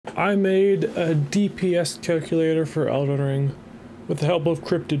I made a DPS calculator for Elden Ring with the help of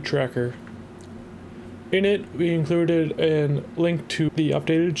Cryptid Tracker. In it, we included a link to the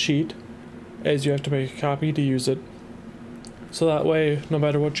updated sheet, as you have to make a copy to use it. So that way, no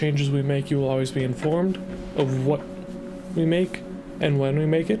matter what changes we make, you will always be informed of what we make and when we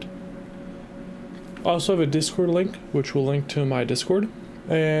make it. I also have a Discord link, which will link to my Discord.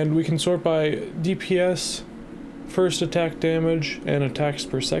 And we can sort by DPS, first attack damage, and attacks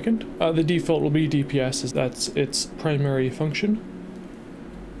per second. The default will be DPS, as that's its primary function.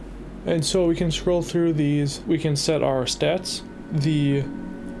 And so we can scroll through these. We can set our stats, the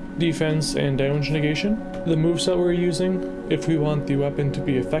defense and damage negation, the moveset we're using, if we want the weapon to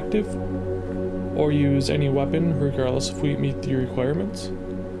be effective, or use any weapon regardless if we meet the requirements.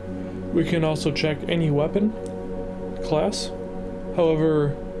 We can also check any weapon class.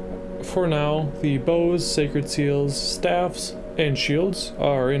 However, for now, the bows, sacred seals, staffs, and shields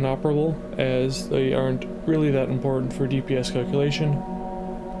are inoperable, as they aren't really that important for DPS calculation.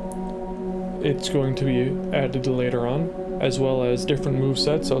 It's going to be added later on, as well as different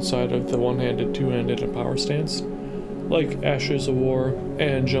movesets outside of the one-handed, two-handed, and power stance, like Ashes of War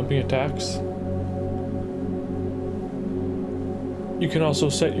and jumping attacks. You can also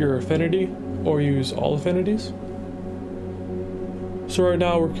set your affinity, or use all affinities. So right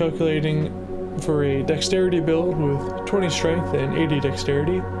now we're calculating for a dexterity build with 20 strength and 80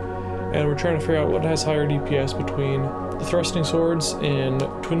 dexterity, and we're trying to figure out what has higher DPS between the thrusting swords and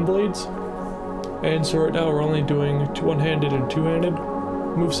twin blades. And so right now we're only doing one-handed and two-handed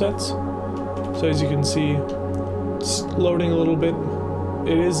movesets. So as you can see, it's loading a little bit.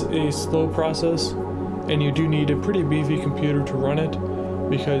 It is a slow process, and you do need a pretty beefy computer to run it,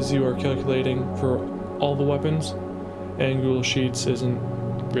 because you are calculating for all the weapons, and Google Sheets isn't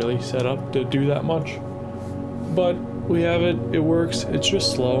really set up to do that much. But we have it, it works, it's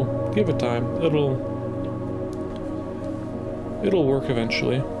just slow. Give it time, it'll work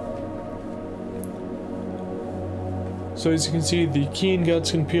eventually. So as you can see, the Keen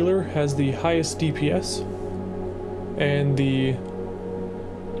Gutskin Peeler has the highest DPS, and the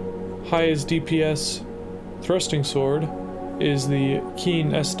highest DPS thrusting sword is the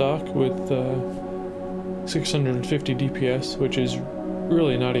Keen S-Stock with 650 DPS, which is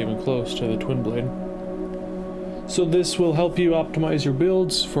really not even close to the twin blade. So this will help you optimize your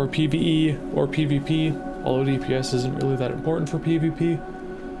builds for PvE or PvP, although DPS isn't really that important for PvP.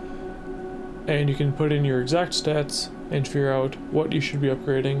 And you can put in your exact stats and figure out what you should be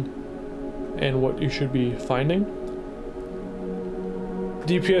upgrading and what you should be finding.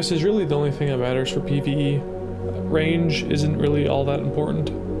 DPS is really the only thing that matters for PvE. Range isn't really all that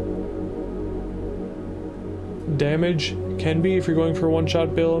important. Damage can be if you're going for a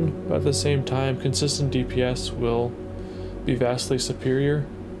one-shot build, but at the same time, consistent DPS will be vastly superior.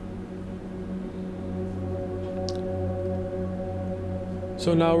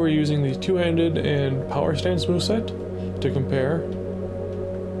 So now we're using the two-handed and power stance moveset to compare.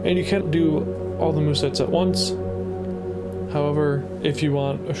 And you can't do all the movesets at once. However, if you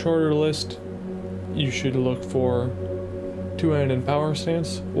want a shorter list, you should look for two-hand and power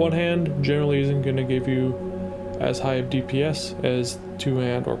stance. One hand generally isn't going to give you as high of DPS as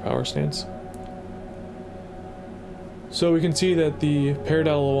two-hand or power stance. So we can see that the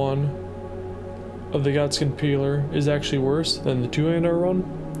Paradella one of the Gutskin Peeler is actually worse than the two-hander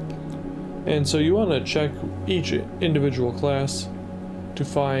one. And so you want to check each individual class to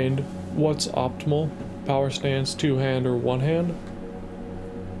find what's optimal, power stance, two-hand, or one-hand,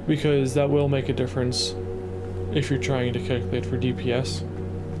 because that will make a difference if you're trying to calculate for DPS.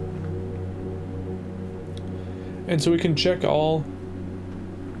 And so we can check all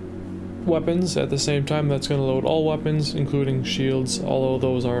weapons at the same time. That's going to load all weapons, including shields, although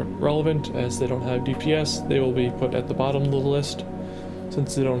those aren't relevant as they don't have DPS. They will be put at the bottom of the list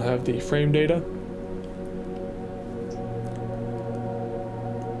since they don't have the frame data.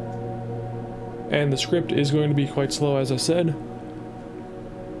 And the script is going to be quite slow, as I said.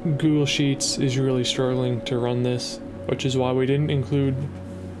 Google Sheets is really struggling to run this, which is why we didn't include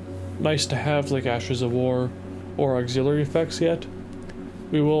nice to have like Ashes of War or auxiliary effects yet.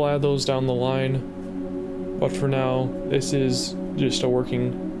 We will add those down the line, but for now, this is just a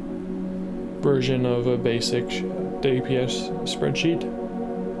working version of a basic DPS spreadsheet.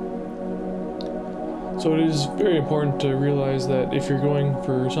 So it is very important to realize that if you're going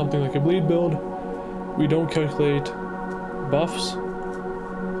for something like a bleed build, we don't calculate buffs,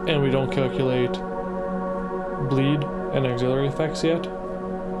 and we don't calculate bleed and auxiliary effects yet.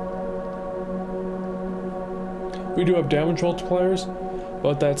 We do have damage multipliers,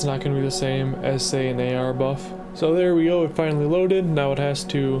 but that's not going to be the same as, say, an AR buff. So there we go, it finally loaded. Now it has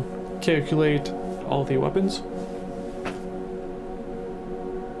to calculate all the weapons.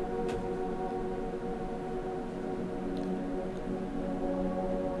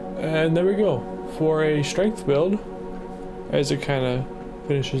 And there we go. For a strength build, as it kind of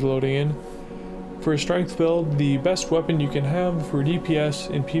finishes loading in, for a strength build, the best weapon you can have for DPS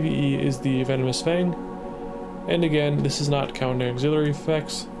in PvE is the Venomous Fang. And again, this is not counting auxiliary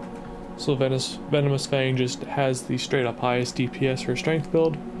effects, so Venomous Fang just has the straight up highest DPS for a strength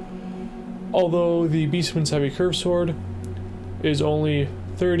build. Although the Beastman's Heavy Curve Sword is only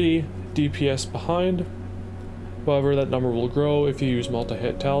 30 DPS behind, however that number will grow if you use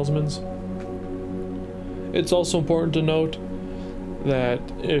multi-hit talismans. It's also important to note that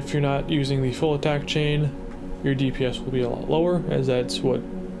if you're not using the full attack chain, your DPS will be a lot lower, as that's what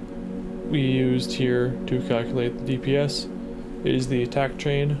we used here to calculate the DPS, is the attack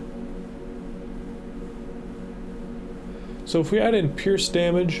chain. So if we add in pierce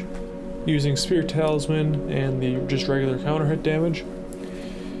damage using Spear Talisman and the just regular counter hit damage,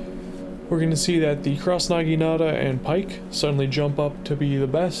 we're going to see that the Cross Naginata and Pike suddenly jump up to be the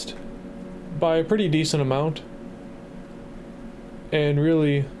best by a pretty decent amount. And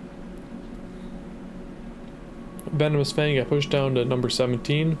really, Venomous Fang got pushed down to number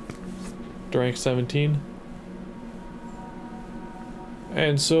 17, to rank 17.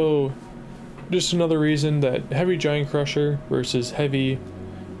 And so, just another reason that Heavy Giant Crusher versus Heavy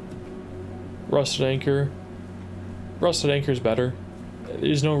Rusted Anchor. Rusted Anchor is better.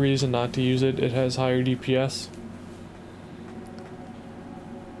 There's no reason not to use it. It has higher DPS.